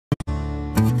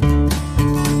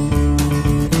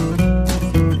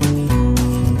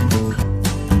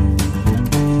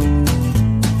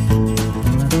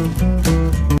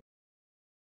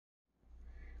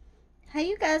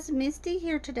guys, Misty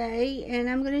here today, and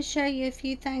I'm going to show you a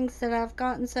few things that I've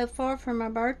gotten so far for my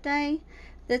birthday.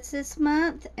 That's this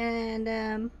month,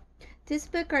 and this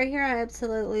book right here I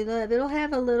absolutely love. It'll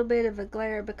have a little bit of a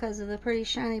glare because of the pretty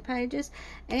shiny pages.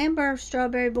 Amber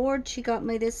Strawberry Board, she got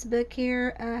me this book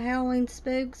here, Halloween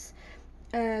Spooks,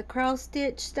 cross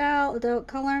stitch style adult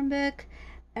coloring book.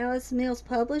 Alice Mills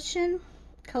Publishing,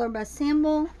 colored by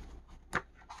Symbol.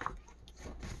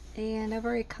 And I've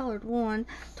already colored one.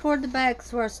 Toward the back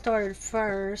is where I started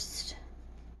first.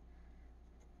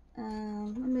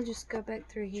 Let me just go back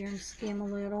through here and skim a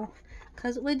little,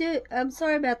 because I'm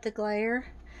sorry about the glare.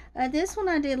 This one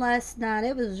I did last night.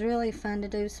 It was really fun to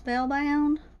do,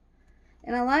 Spellbound.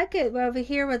 And I like it over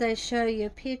here where they show you a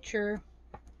picture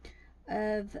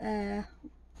of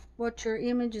what your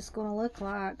image is going to look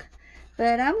like.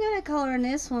 But I'm going to color in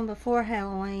this one before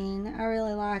Halloween. I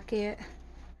really like it.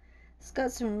 It's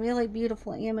got some really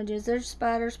beautiful images. There's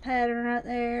spider's pattern right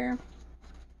there.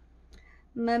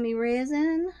 Mummy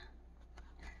resin.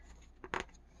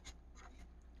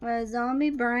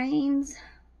 Zombie brains.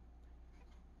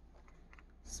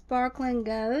 Sparkling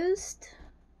ghost.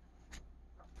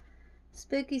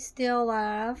 Spooky still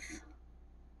life.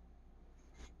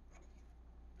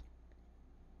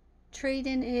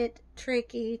 Treating it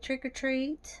tricky. Trick or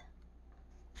treat.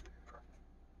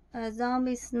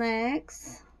 Zombie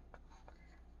snacks.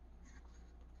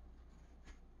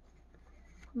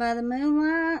 By the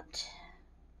moonlight.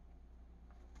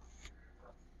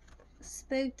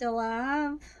 Spooked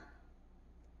alive.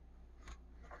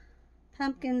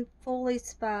 Pumpkin fully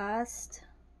spiced.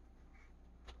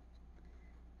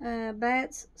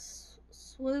 Bats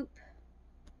swoop.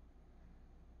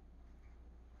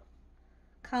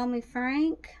 Call me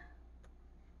Frank.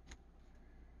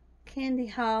 Candy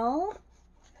Hall.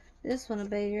 This one will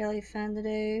be really fun to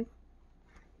do.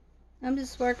 I'm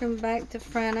just working back to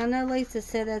front. I know Lisa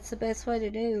said that's the best way to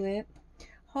do it.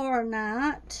 Horror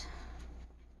Night.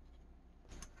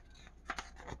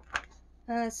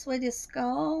 Sweetest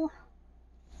Skull.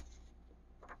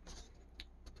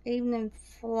 Evening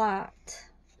Flight.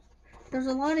 There's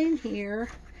a lot in here.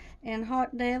 And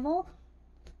Hot Devil.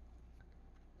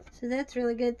 So that's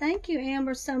really good. Thank you,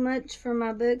 Amber, so much for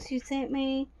my books you sent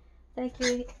me. Thank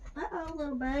you. Uh-oh,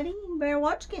 little buddy. You better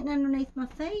watch getting underneath my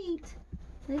feet.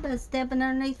 Levi's stepping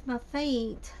underneath my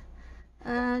feet.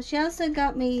 She also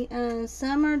got me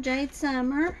Summer, Jade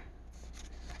Summer.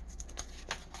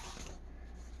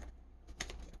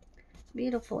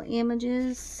 Beautiful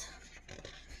images.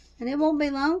 And it won't be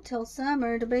long till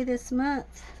summer. It'll be this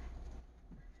month.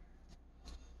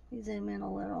 Let me zoom in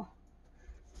a little.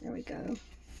 There we go.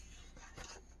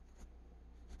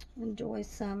 Enjoy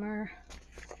summer.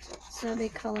 So I'll be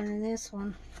coloring this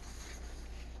one.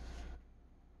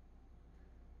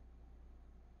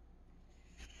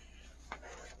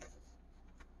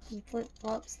 Some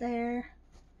flip-flops there.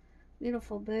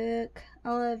 Beautiful book.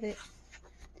 I love it.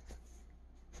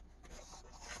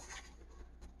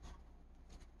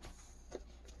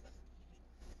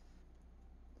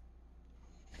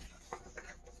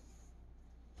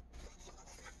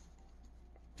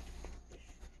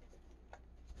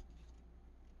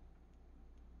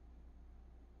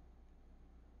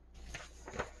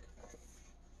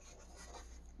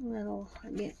 Little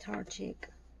guitar chick.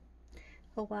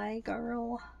 Hawaii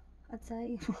girl, I'd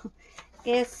say.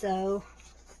 Guess so.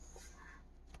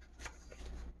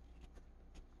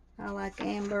 I like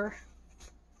Amber.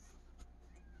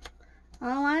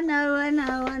 Oh, I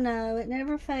know. It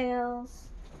never fails.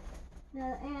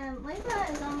 Now, and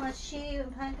Levi is on my shoe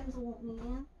and Pumpkin's wanting me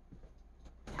in.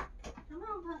 Come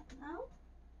on, Pumpkin. No.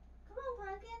 Come on,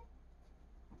 Pumpkin.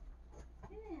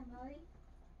 Get in, buddy.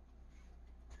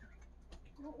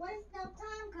 Don't waste no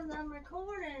time because I'm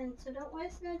recording, so don't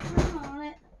waste no time on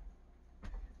it.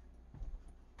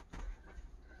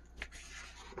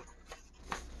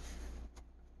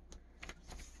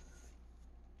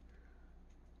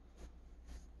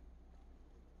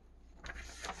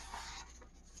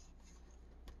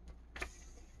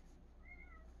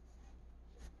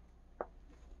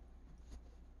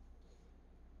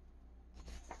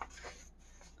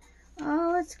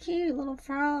 Oh, it's cute, little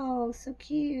frog, so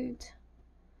cute.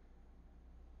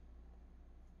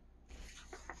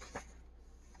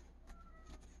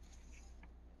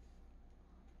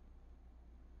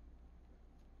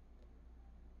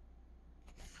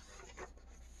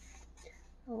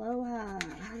 Aloha,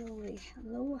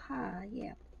 aloha,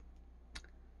 yeah.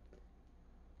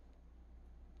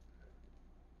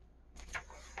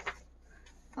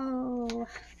 Oh,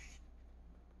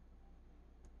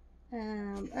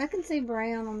 I can see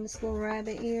brown on this little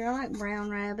rabbit here. I like brown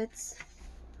rabbits.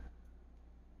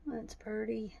 That's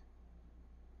pretty.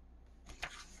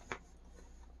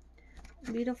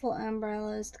 Beautiful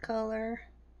umbrellas color.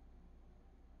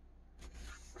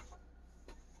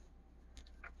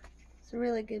 It's a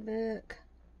really good book.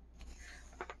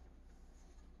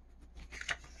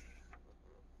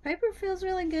 Paper feels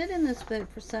really good in this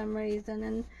book for some reason,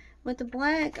 and with the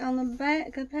black on the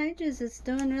back of the pages, it's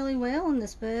doing really well in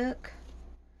this book.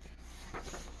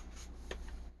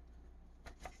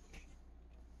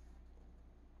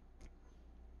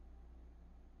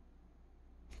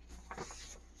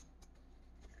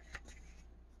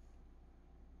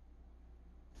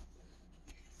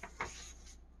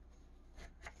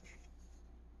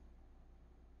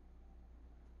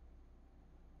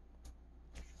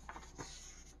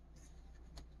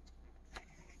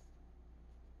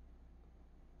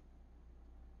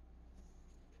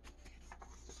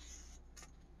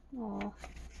 Oh.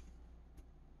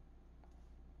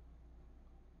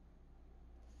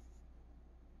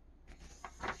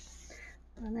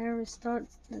 And there it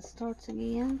starts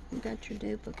again. You got your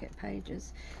duplicate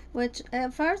pages, which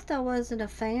at first I wasn't a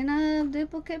fan of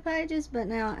duplicate pages, but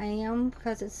now I am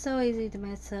because it's so easy to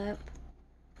mess up.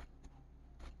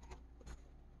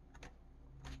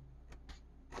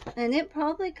 And it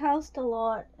probably cost a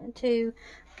lot to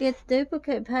get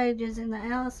duplicate pages in the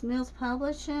Alice Mills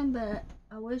Publishing, but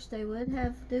I wish they would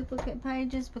have duplicate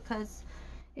pages, because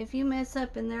if you mess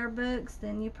up in their books,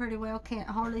 then you pretty well can't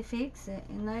hardly fix it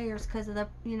in theirs because of the,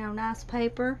 you know, nice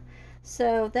paper.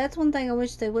 So that's one thing I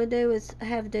wish they would do, is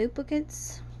have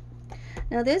duplicates.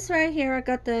 Now this right here, I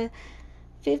got the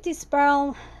 50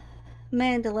 Spiral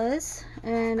Mandalas,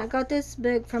 and I got this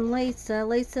book from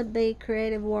Lisa B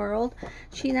Creative World.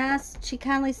 She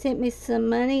kindly sent me some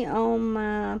money on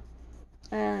my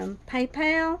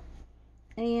PayPal,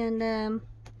 and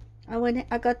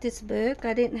I got this book.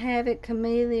 I didn't have it,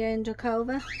 Kameliya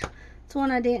Angelkova. It's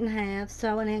one I didn't have, so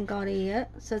I went ahead and got it.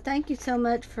 So thank you so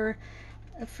much for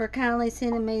kindly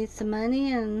sending me some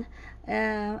money, and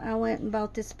I went and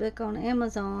bought this book on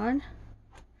Amazon.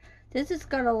 This has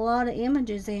got a lot of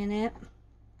images in it.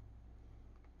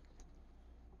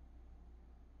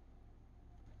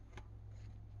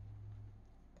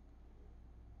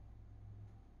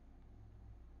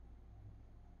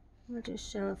 I'll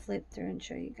just show a flip through and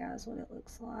show you guys what it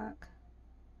looks like.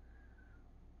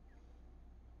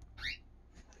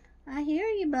 I hear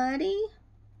you, buddy.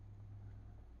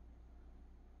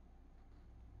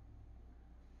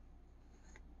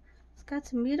 It's got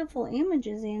some beautiful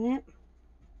images in it.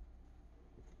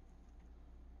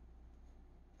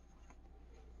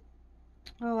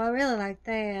 Oh, I really like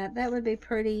that. That would be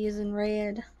pretty using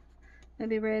red.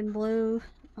 Maybe red and blue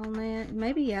on that.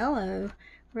 Maybe yellow.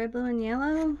 Red, blue, and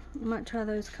yellow. I might try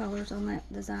those colors on that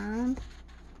design.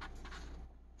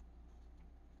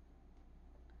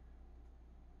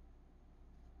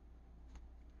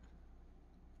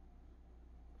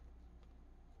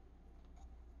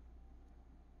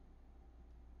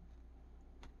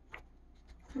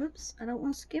 Whoops, I don't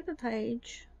want to skip a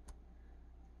page.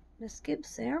 I skipped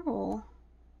several.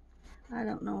 I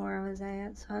don't know where I was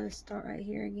at, so I'll just start right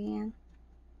here again.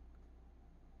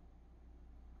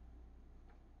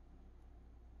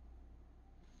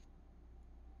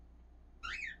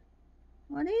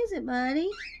 What is it, buddy?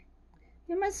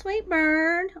 You're my sweet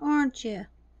bird, aren't you?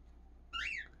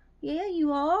 Yeah,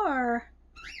 you are.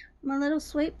 My little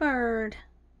sweet bird.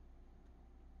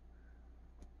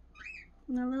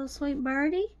 My little sweet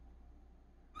birdie.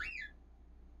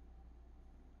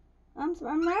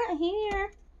 I'm right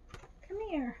here. Come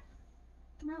here.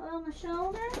 Not on my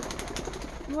shoulder.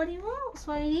 What do you want,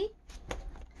 sweetie?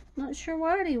 Not sure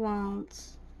what he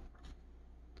wants.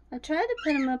 I tried to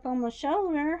put him up on my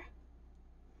shoulder.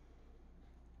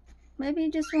 Maybe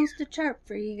he just wants to chirp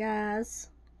for you guys.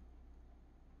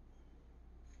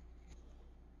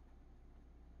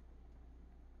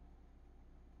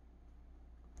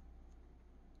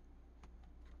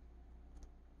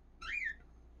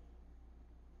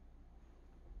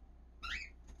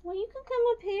 Well, you can come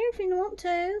up here if you want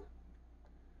to.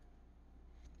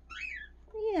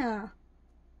 Yeah.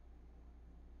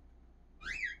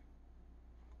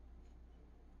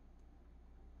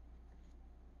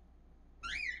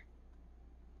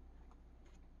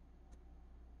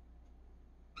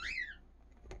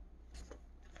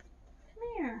 Come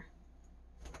here.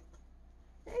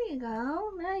 There you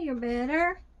go. Now you're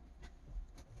better.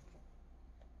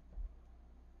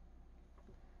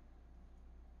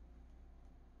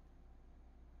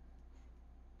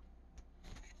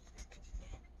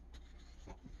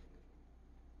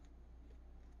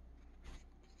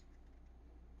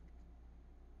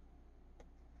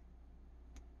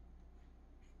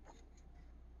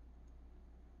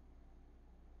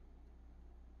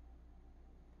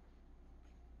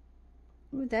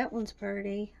 Ooh, that one's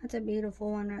pretty. That's a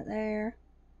beautiful one right there.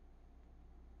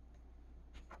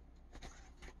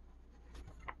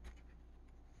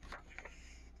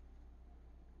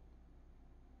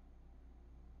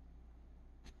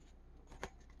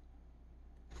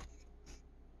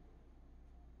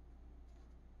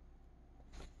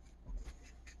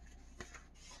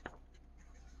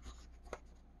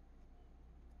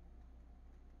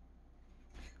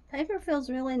 Paper feels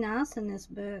really nice in this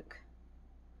book.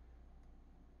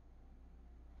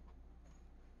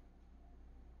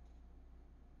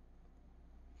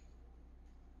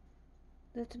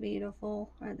 That's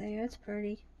beautiful right there. It's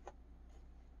pretty.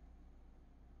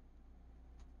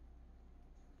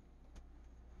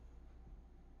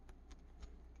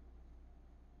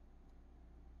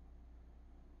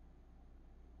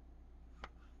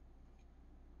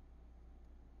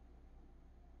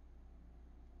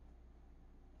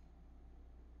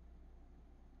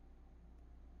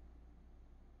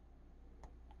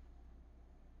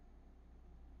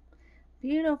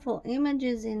 Beautiful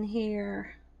images in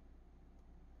here.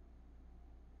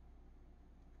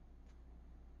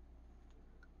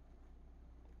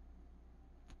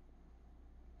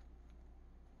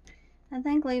 I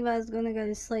think Levi's gonna go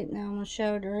to sleep now on my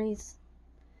shoulder. You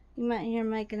might hear him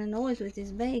making a noise with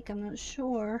his beak. I'm not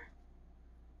sure.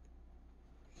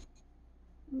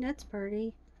 That's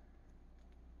pretty.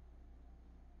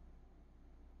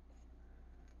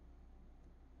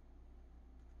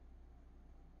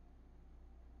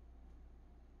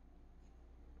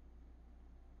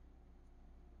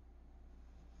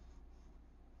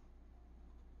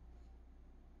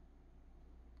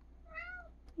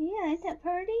 Yeah, ain't that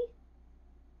pretty?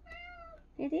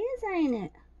 It is, ain't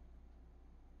it?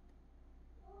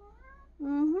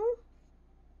 Mm-hmm.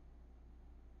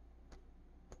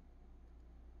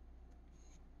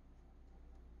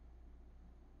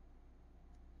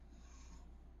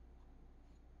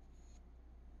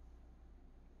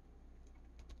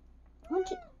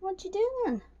 What you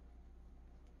doing?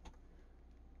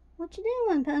 What you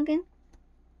doing, Pumpkin?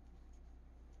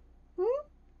 Hmm?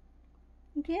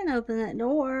 You can't open that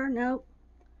door. Nope.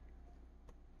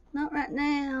 Not right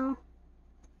now.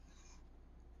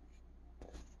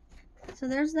 So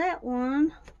there's that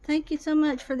one. Thank you so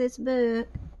much for this book.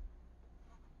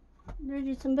 There's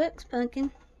you some books, Pumpkin.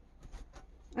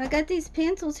 I got these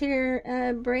pencils here.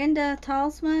 Brenda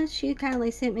Talsma, she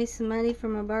kindly sent me some money for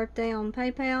my birthday on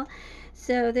PayPal.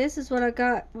 So this is what I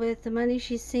got with the money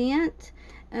she sent.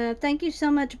 Thank you so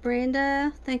much,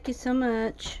 Brenda. Thank you so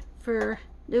much for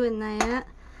doing that.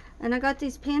 And I got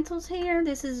these pencils here.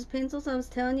 This is pencils I was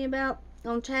telling you about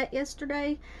on chat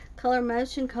yesterday. Color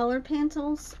Motion color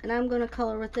pencils. And I'm going to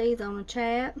color with these on the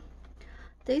chat.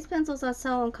 These pencils I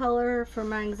saw on Color for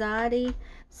my Anxiety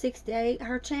 68,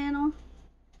 her channel.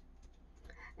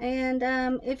 And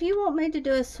if you want me to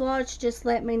do a swatch, just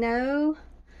let me know.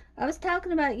 I was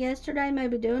talking about yesterday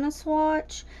maybe doing a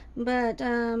swatch, but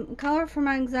Color for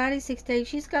My Anxiety 68,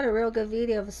 she's got a real good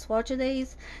video of a swatch of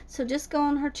these. So just go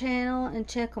on her channel and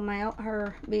check them out,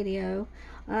 her video.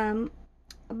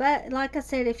 But like I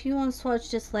said, if you want to swatch,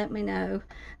 just let me know.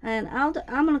 And I'm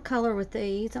going to color with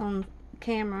these on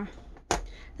camera.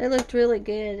 They looked really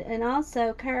good. And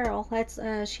also Carol, that's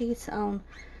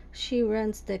she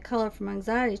runs the Color from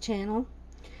Anxiety channel.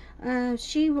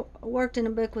 She worked in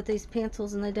a book with these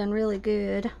pencils and they done really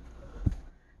good.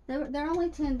 They're only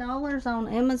 $10 on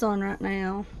Amazon right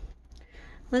now.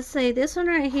 Let's see, this one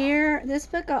right here, this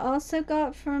book I also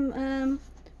got from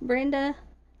Brenda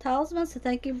Talsma, so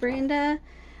thank you, Brenda.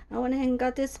 I went ahead and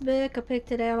got this book. I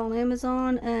picked it out on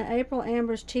Amazon. April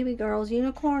Amber's Chibi Girls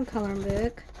Unicorn coloring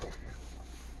book.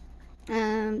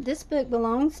 This book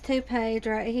belongs to Paige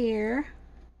right here.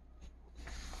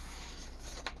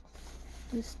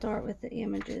 Let's start with the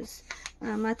images.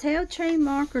 My tail tree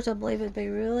markers, I believe, would be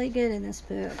really good in this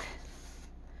book.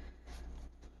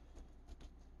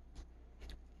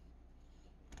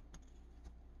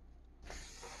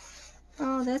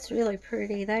 Oh, that's really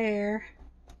pretty there.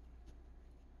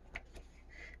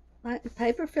 Like, the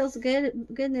paper feels good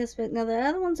in this book. Now the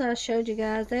other ones I showed you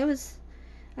guys,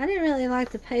 I didn't really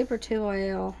like the paper too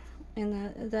well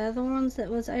in the other ones that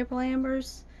was April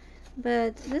Amber's,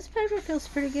 but this paper feels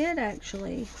pretty good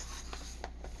actually.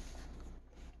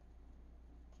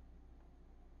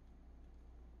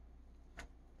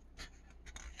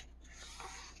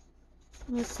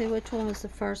 Let's see which one was the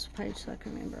first page so I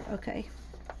can remember. Okay.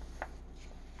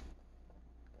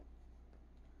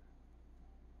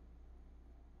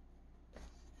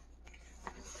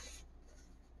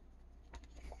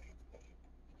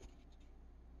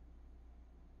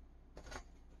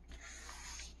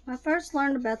 I first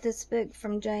learned about this book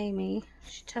from Jamie.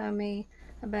 She told me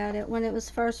about it. When it was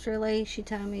first released, she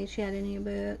told me she had a new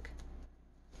book.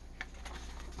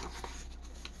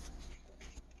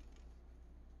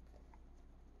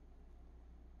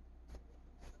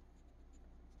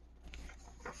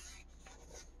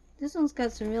 This one's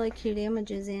got some really cute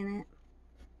images in it.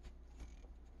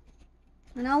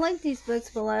 And I'll link these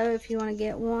books below if you want to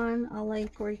get one. I'll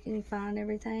link where you can find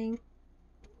everything.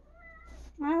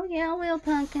 Oh yeah, I will,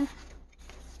 Pumpkin.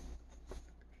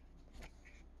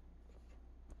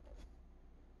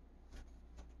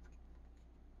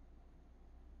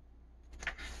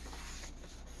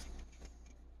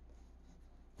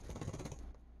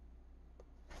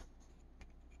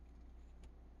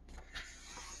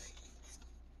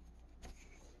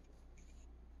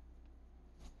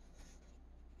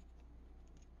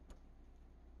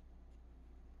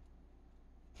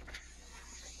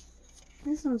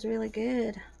 This one's really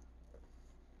good. I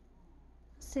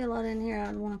see a lot in here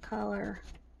I'd want to color.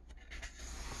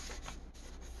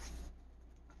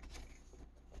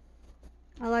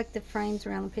 I like the frames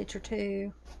around the picture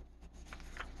too.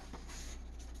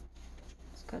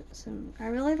 It's got some, I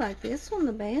really like this one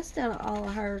the best out of all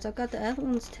of hers. I've got the other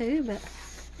ones too, but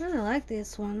I really like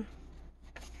this one.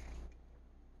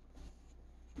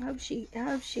 I hope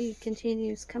she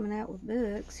continues coming out with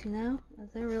books, you know?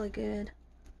 They're really good.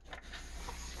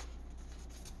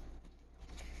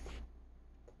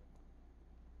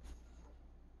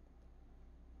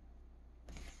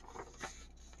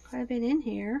 Quite a bit in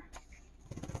here.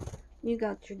 You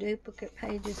got your duplicate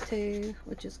pages too,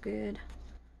 which is good.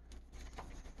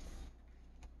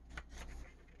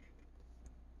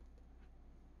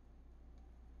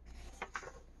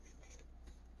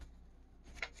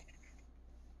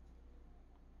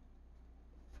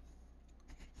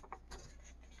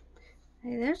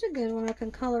 Hey, there's a good one I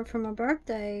can color for my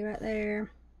birthday right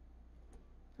there.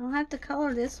 I'll have to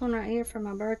color this one right here for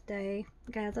my birthday,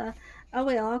 guys.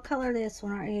 I'll color this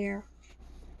one right here.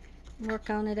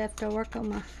 Work on it after I work on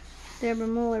my Deborah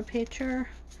Muller picture.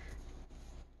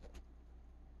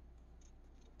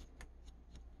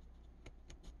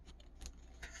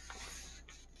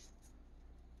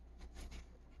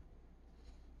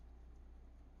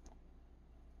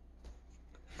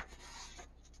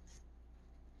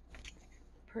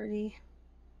 Pretty.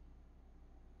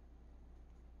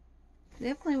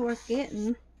 Definitely worth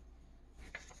getting.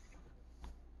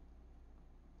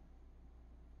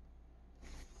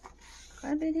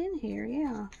 Quite a bit in here,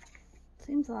 yeah.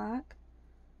 Seems like.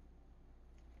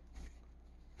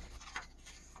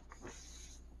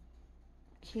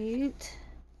 Cute.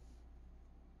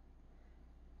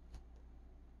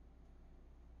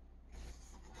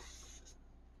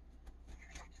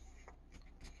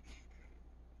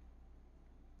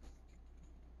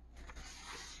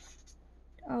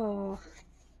 Oh.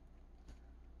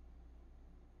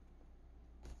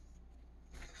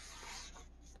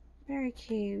 Very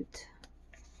cute.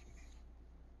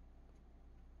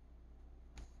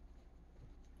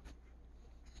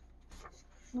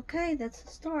 Okay, that's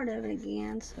the start of it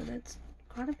again, so that's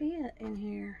quite a bit in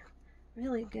here.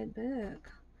 Really good book.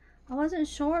 I wasn't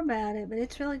sure about it, but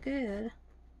it's really good.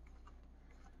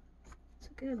 It's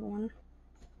a good one.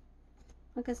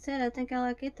 Like I said, I think I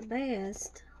like it the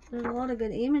best. There's a lot of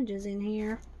good images in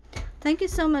here. Thank you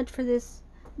so much for this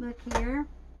book here.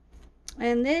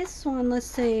 And this one, let's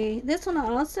see. This one I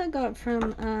also got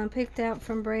from, picked out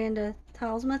from Brenda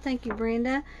Talsma. Thank you,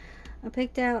 Brenda. I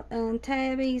picked out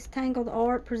Tabby's Tangled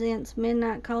Art Presents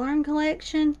Midnight Coloring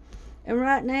Collection. And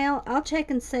right now, I'll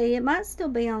check and see. It might still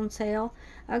be on sale.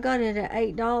 I got it at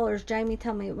 $8. Jamie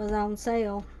told me it was on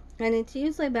sale. And it's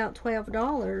usually about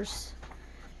 $12.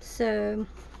 So,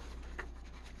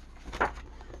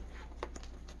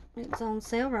 it's on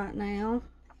sale right now.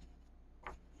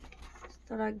 Just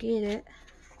thought I'd get it.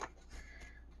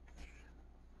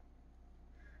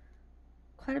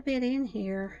 Quite a bit in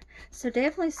here. So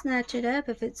definitely snatch it up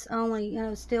if it's only, you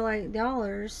know, still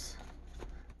 $8.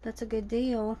 That's a good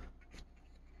deal.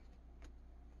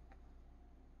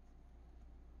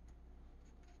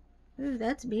 Ooh,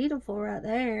 that's beautiful right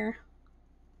there.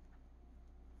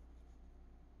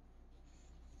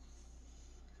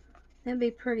 That'd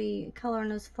be pretty coloring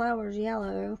those flowers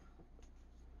yellow.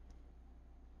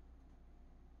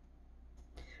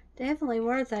 Definitely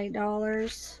worth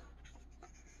 $8.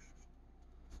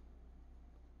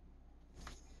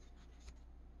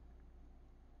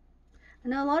 I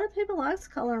know a lot of people like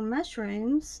coloring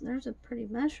mushrooms. There's a pretty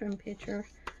mushroom picture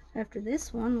after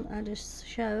this one I just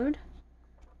showed.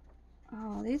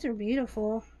 Oh, these are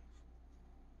beautiful.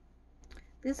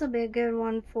 This will be a good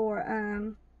one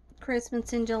for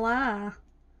Christmas in July.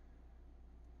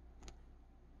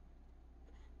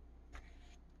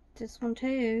 this one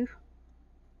too.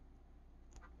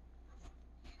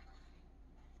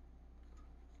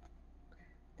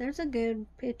 There's a good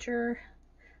picture.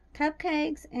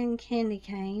 Cupcakes and candy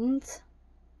canes.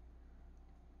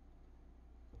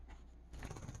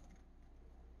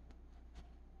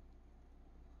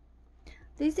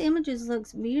 These images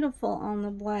looks beautiful on the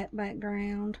black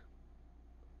background.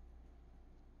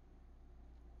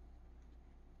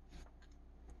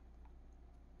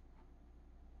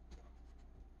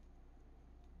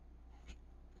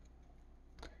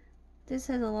 This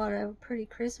has a lot of pretty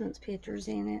Christmas pictures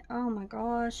in it. Oh my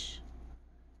gosh.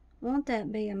 Won't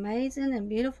that be amazing and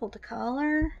beautiful to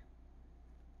color?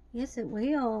 Yes, it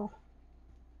will.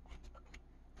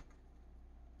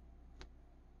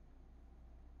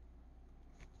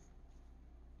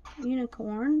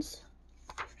 Unicorns.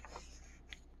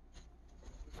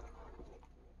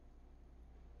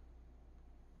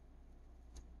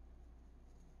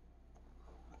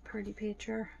 Pretty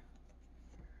picture.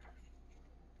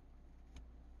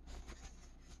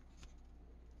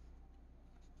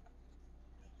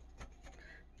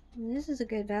 And this is a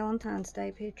good Valentine's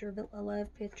Day picture, a love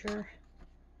picture.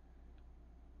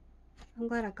 I'm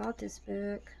glad I got this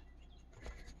book.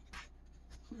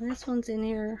 This one's in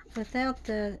here without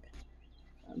the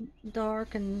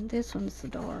dark, and this one's the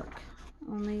dark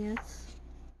on this.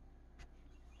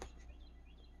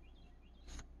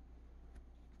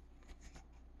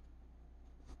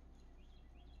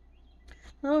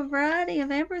 A little variety of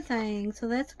everything, so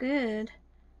that's good.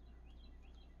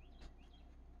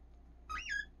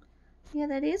 Yeah,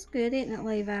 that is good, isn't it,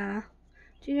 Levi?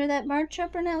 Do you hear that bird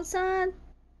chirping outside?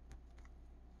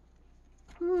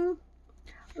 Ooh,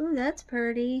 that's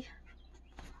pretty.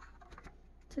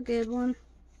 It's a good one.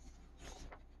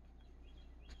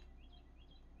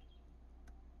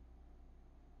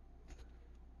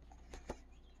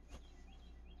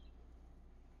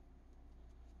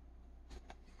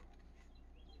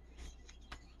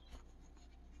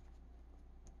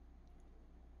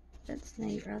 That's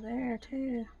neat right there,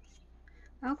 too.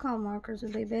 Alcohol markers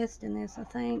would be best in this, I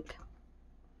think.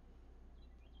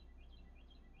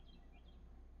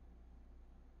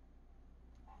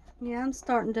 Yeah, I'm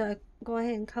starting to go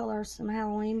ahead and color some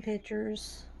Halloween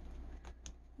pictures.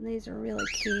 These are really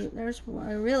cute. There's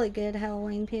a really good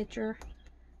Halloween picture.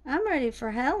 I'm ready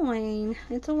for Halloween.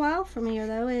 It's a while from here,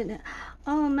 though, isn't it?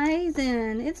 Oh,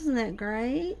 amazing. Isn't that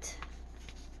great?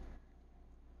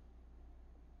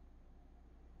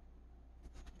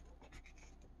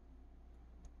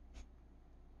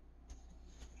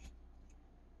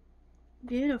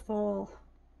 Beautiful.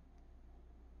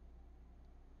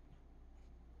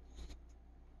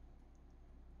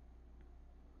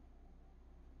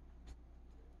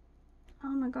 Oh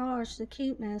my gosh, the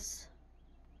cuteness.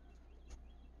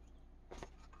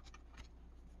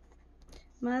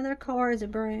 My other car is a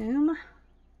broom.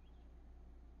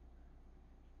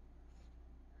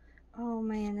 Oh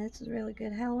man, this is really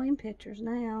good Halloween pictures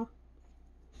now.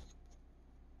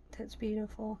 That's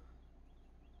beautiful.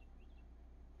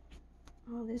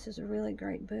 Oh, this is a really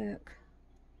great book.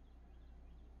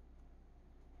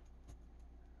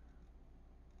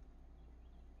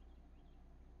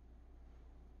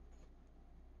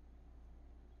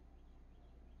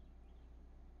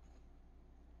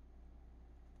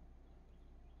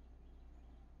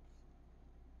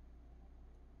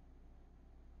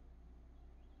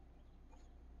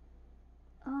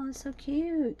 Oh, it's so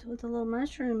cute with a little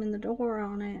mushroom in the door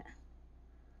on it.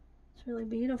 It's really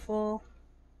beautiful.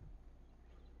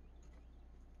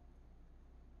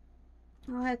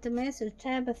 I'll have to message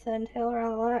Tabitha and tell her I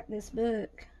like this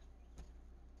book.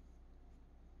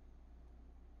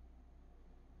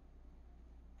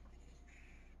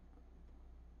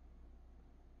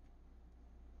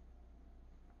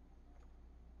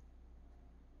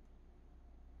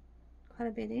 Quite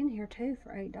a bit in here too for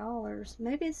 $8.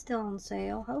 Maybe it's still on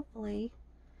sale, hopefully.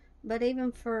 But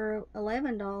even for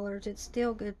 $11, it's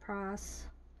still good price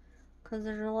because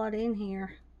there's a lot in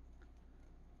here.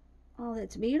 Oh,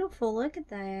 that's beautiful. Look at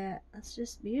that. That's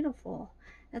just beautiful.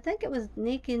 I think it was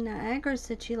Nick in Niagara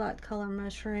said she liked color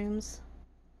mushrooms.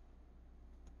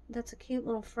 That's a cute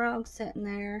little frog sitting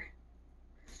there.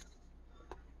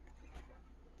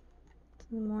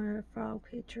 Some more of the frog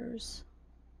pictures.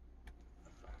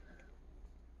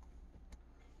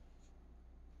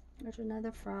 There's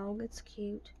another frog. It's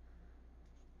cute.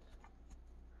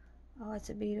 Oh, it's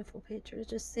a beautiful picture.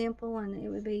 It's just simple and it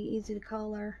would be easy to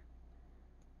color.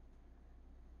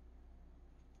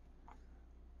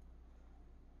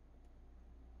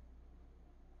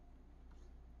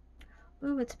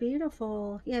 Ooh, it's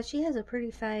beautiful. Yeah, she has a pretty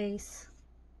face.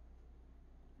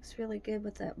 It's really good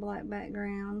with that black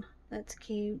background. That's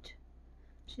cute.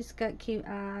 She's got cute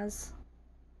eyes.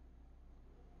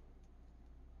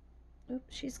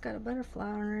 Oops, she's got a butterfly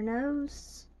on her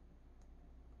nose.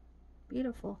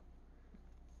 Beautiful.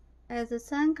 As the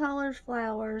sun colors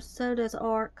flowers, so does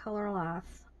art color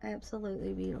life.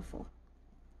 Absolutely beautiful.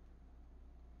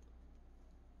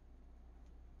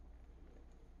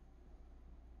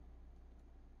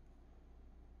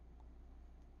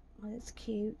 It's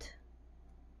cute.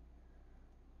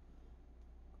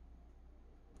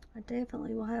 I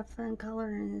definitely will have fun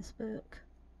coloring in this book.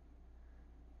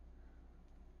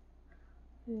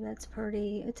 Ooh, that's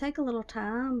pretty. It'd take a little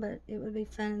time, but it would be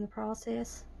fun in the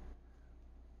process.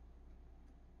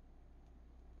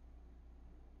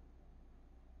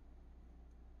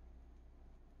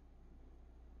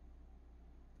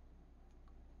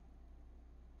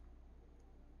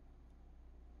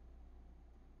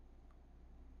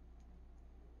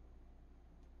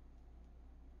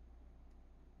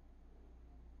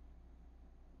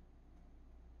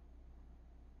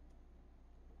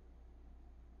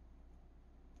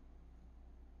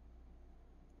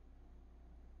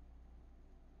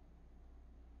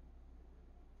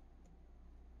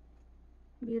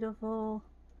 Beautiful.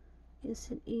 Yes,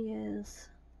 it is.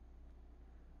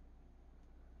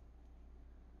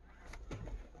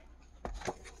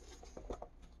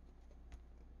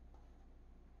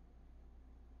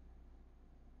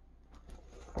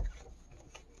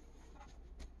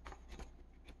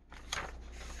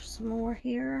 There's some more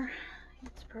here.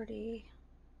 It's pretty.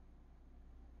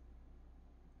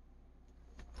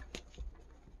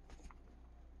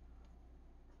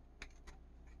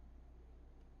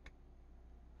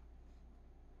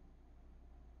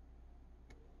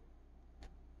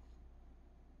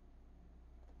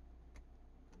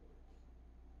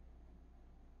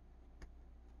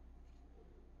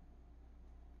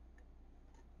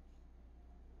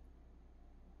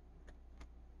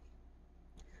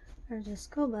 There's a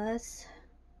school bus.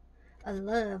 A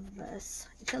love bus.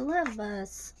 It's a love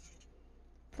bus.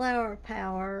 Flower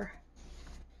power.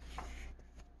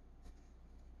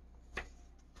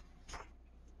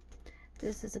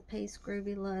 This is a piece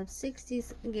Groovy loves.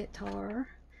 60s guitar.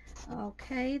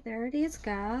 Okay, there it is,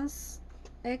 guys.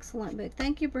 Excellent book.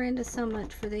 Thank you, Brenda, so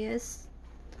much for this.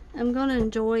 I'm going to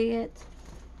enjoy it.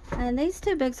 And these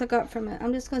two books I got from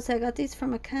I'm just going to say I got these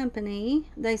from a company.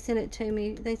 They sent it to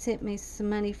me. They sent me some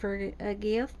money for a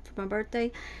gift for my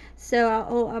birthday.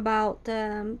 So I bought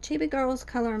Chibi Girls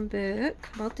Coloring Book.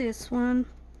 I bought this one.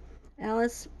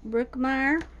 Alice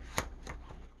Brookmire.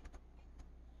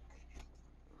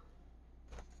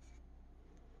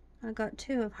 I got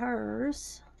two of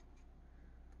hers.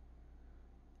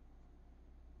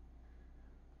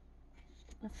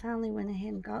 I finally went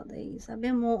ahead and got these. I've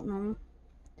been wanting them.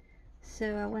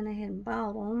 So I went ahead and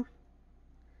bought them.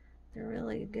 They're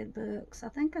really good books. I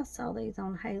think I saw these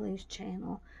on Haley's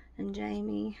channel and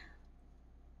Jamie.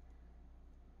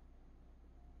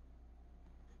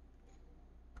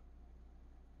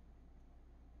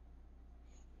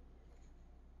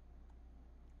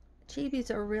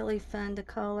 Chibis are really fun to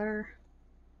color.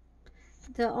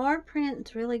 The art print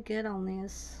is really good on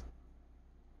this.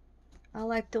 I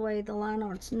like the way the line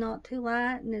art's not too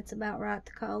light and it's about right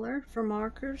to color for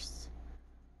markers.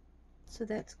 So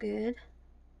that's good.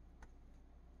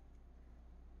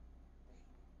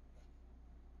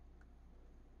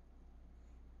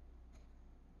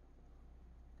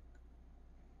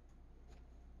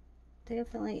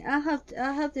 Definitely. I hope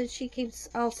that she keeps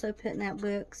also putting out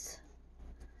books,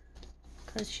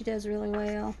 because she does really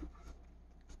well.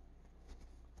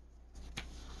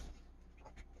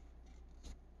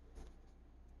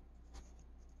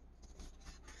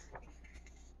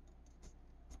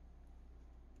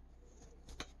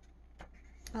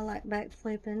 I like back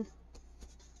flipping.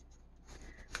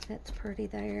 That's pretty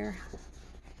there.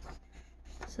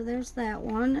 So there's that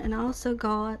one. And I also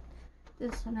got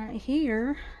this one right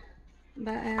here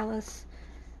by Alice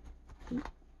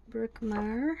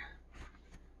Brookmire.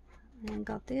 And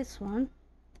got this one.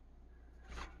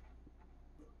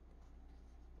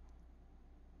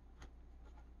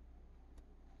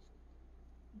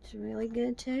 It's really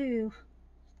good too.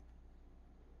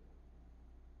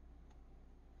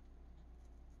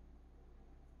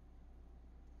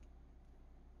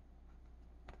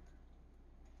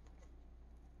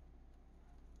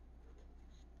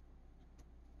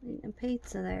 Eating a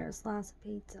pizza there, a slice of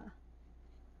pizza.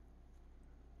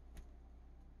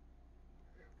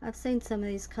 I've seen some of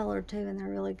these colored too, and they're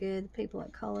really good. The people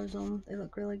that colors them, they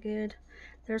look really good.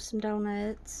 There's some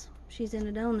donuts. She's in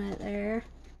a donut there.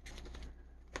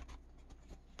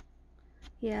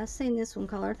 Yeah, I've seen this one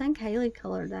colored. I think Haley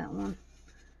colored that one.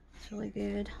 It's really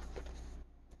good.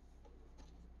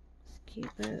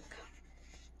 cute book.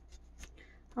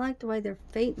 I like the way their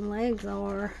feet and legs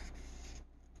are.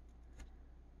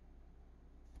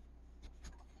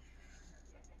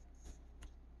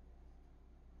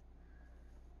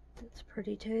 It's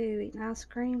pretty too, eating ice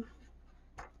cream.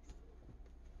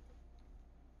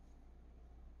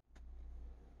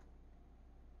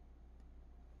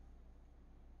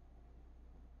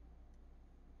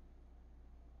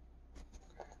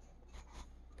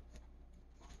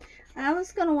 I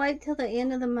was going to wait till the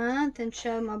end of the month and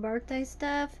show my birthday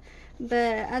stuff,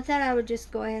 but I thought I would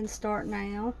just go ahead and start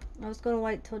now. I was going to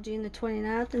wait till June the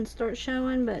 29th and start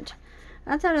showing, but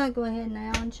I thought I'd go ahead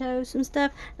now and show some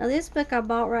stuff. Now this book I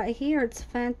bought right here, it's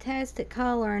fantastic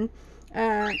coloring.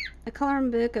 A coloring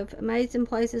book of amazing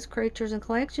places, creatures, and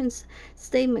collections.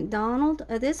 Steve Mcdonald.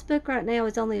 This book right now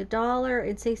is only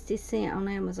 $1.60 on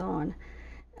Amazon.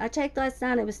 I checked last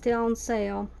night, it was still on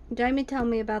sale. Jamie told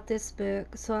me about this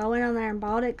book, so I went on there and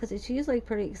bought it because it's usually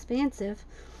pretty expensive.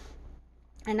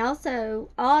 And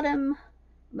also, Autumn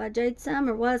by Jade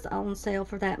was on sale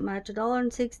for that much,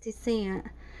 $1.60.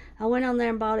 I went on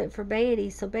there and bought it for Betty,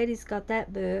 so Betty's got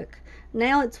that book.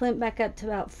 Now it's went back up to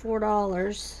about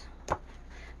 $4.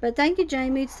 But thank you,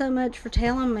 Jamie, so much for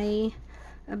telling me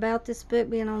about this book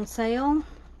being on sale.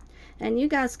 And you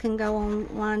guys can go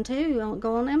online too.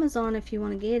 Go on Amazon if you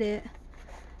want to get it.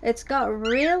 It's got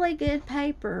really good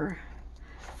paper.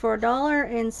 For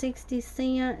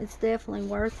 $1.60, it's definitely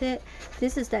worth it.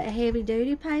 This is that heavy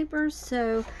duty paper.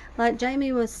 So like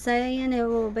Jamie was saying, it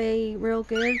will be real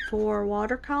good for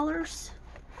watercolors.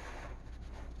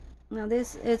 Now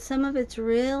some of it's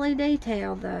really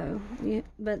detailed though.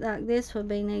 But like this would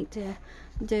be neat to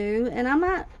do. And I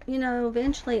might,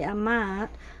 eventually I might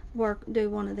do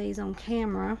one of these on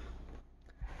camera.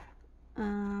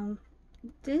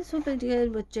 This would be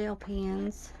good with gel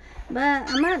pens, but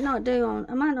I might not do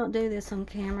this on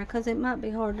camera because it might be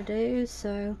hard to do.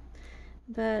 So,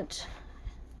 but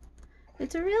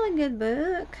it's a really good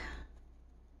book.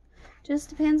 Just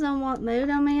depends on what mood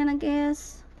I'm in, I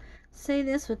guess. See,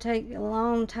 this would take a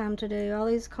long time to do, all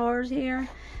these cards here,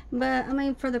 but I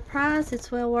mean, for the price,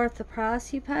 it's well worth the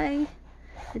price you pay.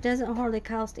 It doesn't hardly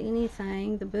cost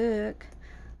anything, the book.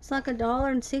 It's like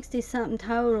 $1.60 something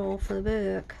total for the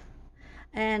book.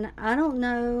 And I don't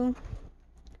know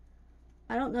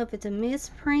if it's a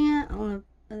misprint on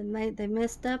they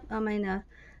messed up, I mean a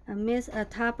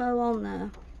typo on the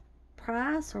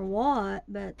price or what,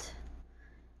 but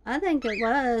I think it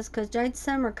was because Jade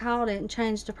Summer called it and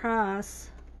changed the price.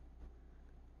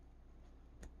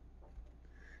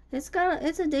 It's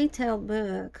a detailed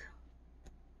book.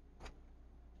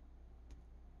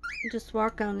 Just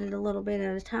work on it a little bit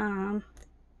at a time.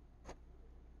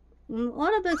 A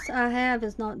lot of books I have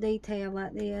is not detailed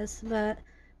like this, but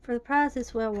for the price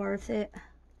it's well worth it.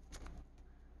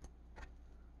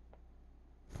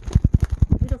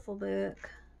 Beautiful book.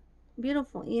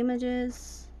 Beautiful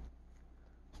images.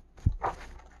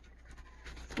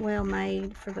 Well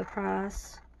made for the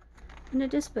price. When did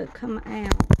this book come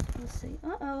out? Let's see.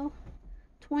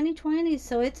 2020,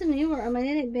 so it's a newer, I mean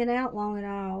it ain't been out long at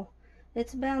all.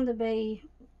 It's bound to be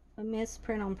a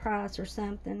misprint on price or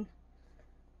something.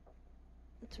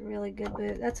 It's a really good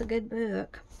book. That's a good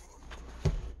book.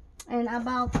 And I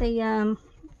bought the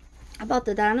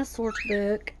Dinosaurs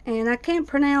book, and I can't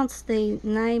pronounce the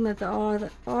name of the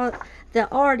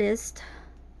artist.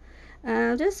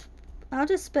 I'll just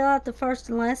spell out the first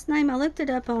and last name. I looked it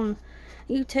up on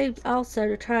YouTube also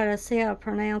to try to see how to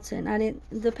pronounce it. And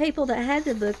the people that had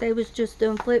the book, they was just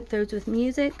doing flip throughs with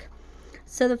music.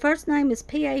 So the first name is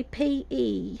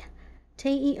Papeterie.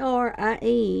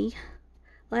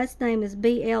 Last name is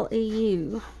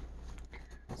Bleu.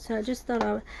 So I just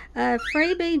thought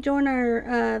freebie, join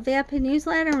our VIP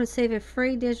newsletter and receive a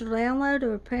free digital download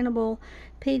of a printable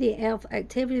PDF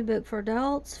activity book for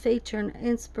adults featuring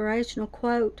inspirational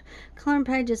quote, coloring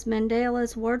pages,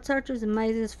 mandalas, word searches, and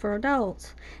mazes for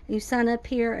adults. You sign up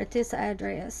here at this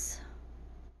address.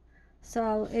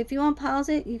 So if you want to pause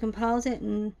it, you can pause it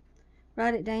and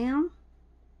write it down.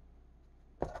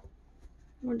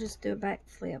 We'll just do a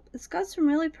backflip. It's got some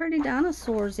really pretty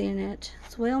dinosaurs in it.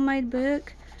 It's a well-made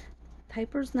book.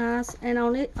 Paper's nice, and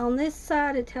on this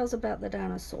side it tells about the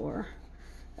dinosaur,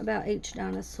 about each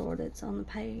dinosaur that's on the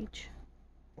page.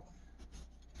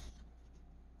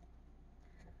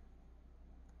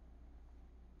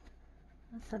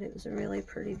 I thought it was a really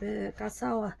pretty book. I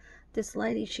saw this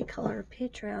lady, she colored a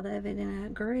picture out of it in a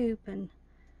group, and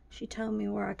she told me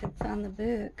where I could find the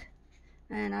book.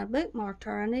 And I bookmarked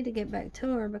her. I need to get back to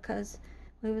her because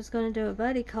we was going to do a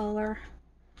buddy color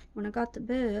when I got the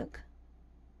book.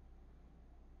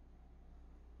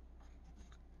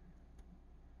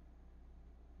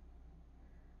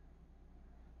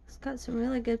 got some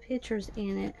really good pictures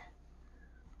in it.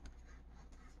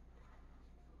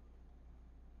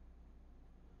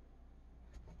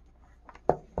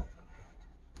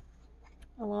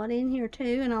 A lot in here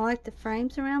too, and I like the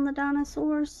frames around the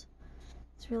dinosaurs.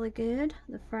 It's really good.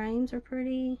 The frames are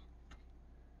pretty.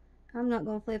 I'm not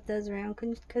going to flip those around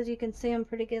because you can see them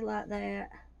pretty good like that.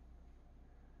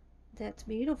 That's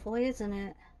beautiful, isn't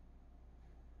it?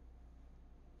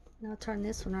 Now I'll turn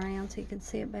this one around so you can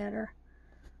see it better.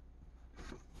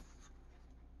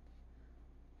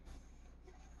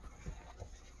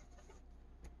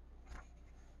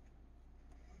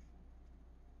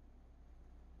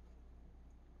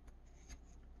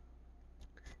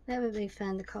 That would be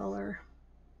fun to color.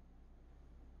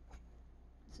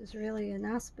 This is really a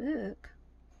nice book.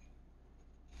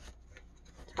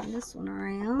 Turn this one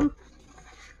around.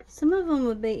 Some of them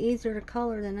would be easier to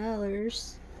color than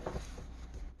others.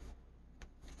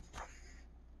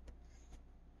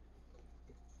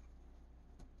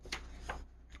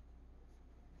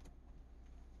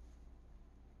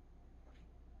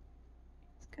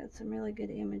 It's got some really good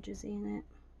images in it.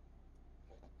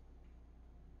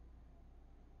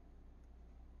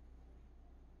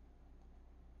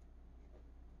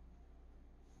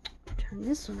 Turn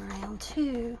this one around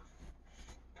too.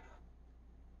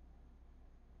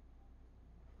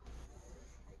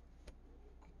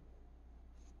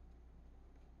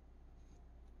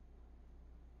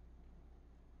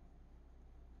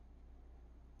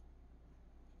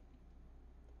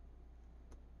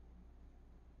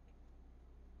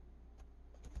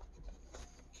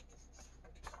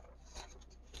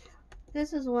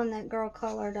 This is one that girl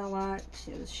colored I liked.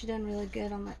 She done really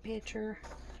good on that picture.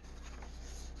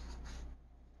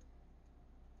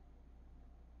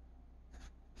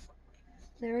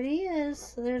 There it is.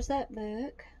 So there's that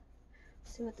book.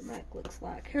 Let's see what the back looks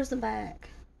like. Here's the back.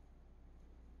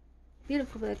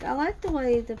 Beautiful book. I like the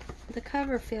way the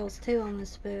cover feels too on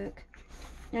this book.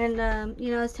 And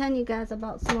you know, I was telling you guys I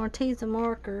bought some Arteza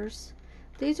markers.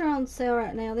 These are on sale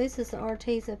right now. This is the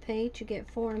Arteza Peach. You get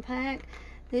 4 in a pack.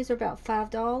 These are about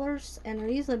 $5 and they're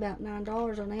usually about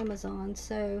 $9 on Amazon.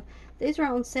 So these are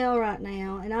on sale right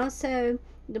now. And also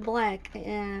the black.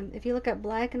 If you look up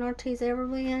black and Arteza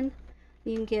Everblend,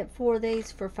 you can get 4 of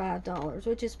these for $5,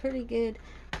 which is pretty good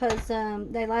because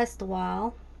they last a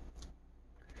while.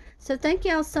 So thank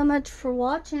y'all so much for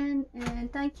watching,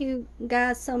 and thank you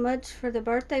guys so much for the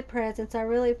birthday presents. I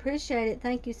really appreciate it.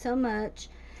 Thank you so much.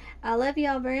 I love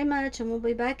y'all very much, and we'll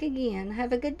be back again.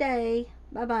 Have a good day.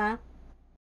 Bye-bye.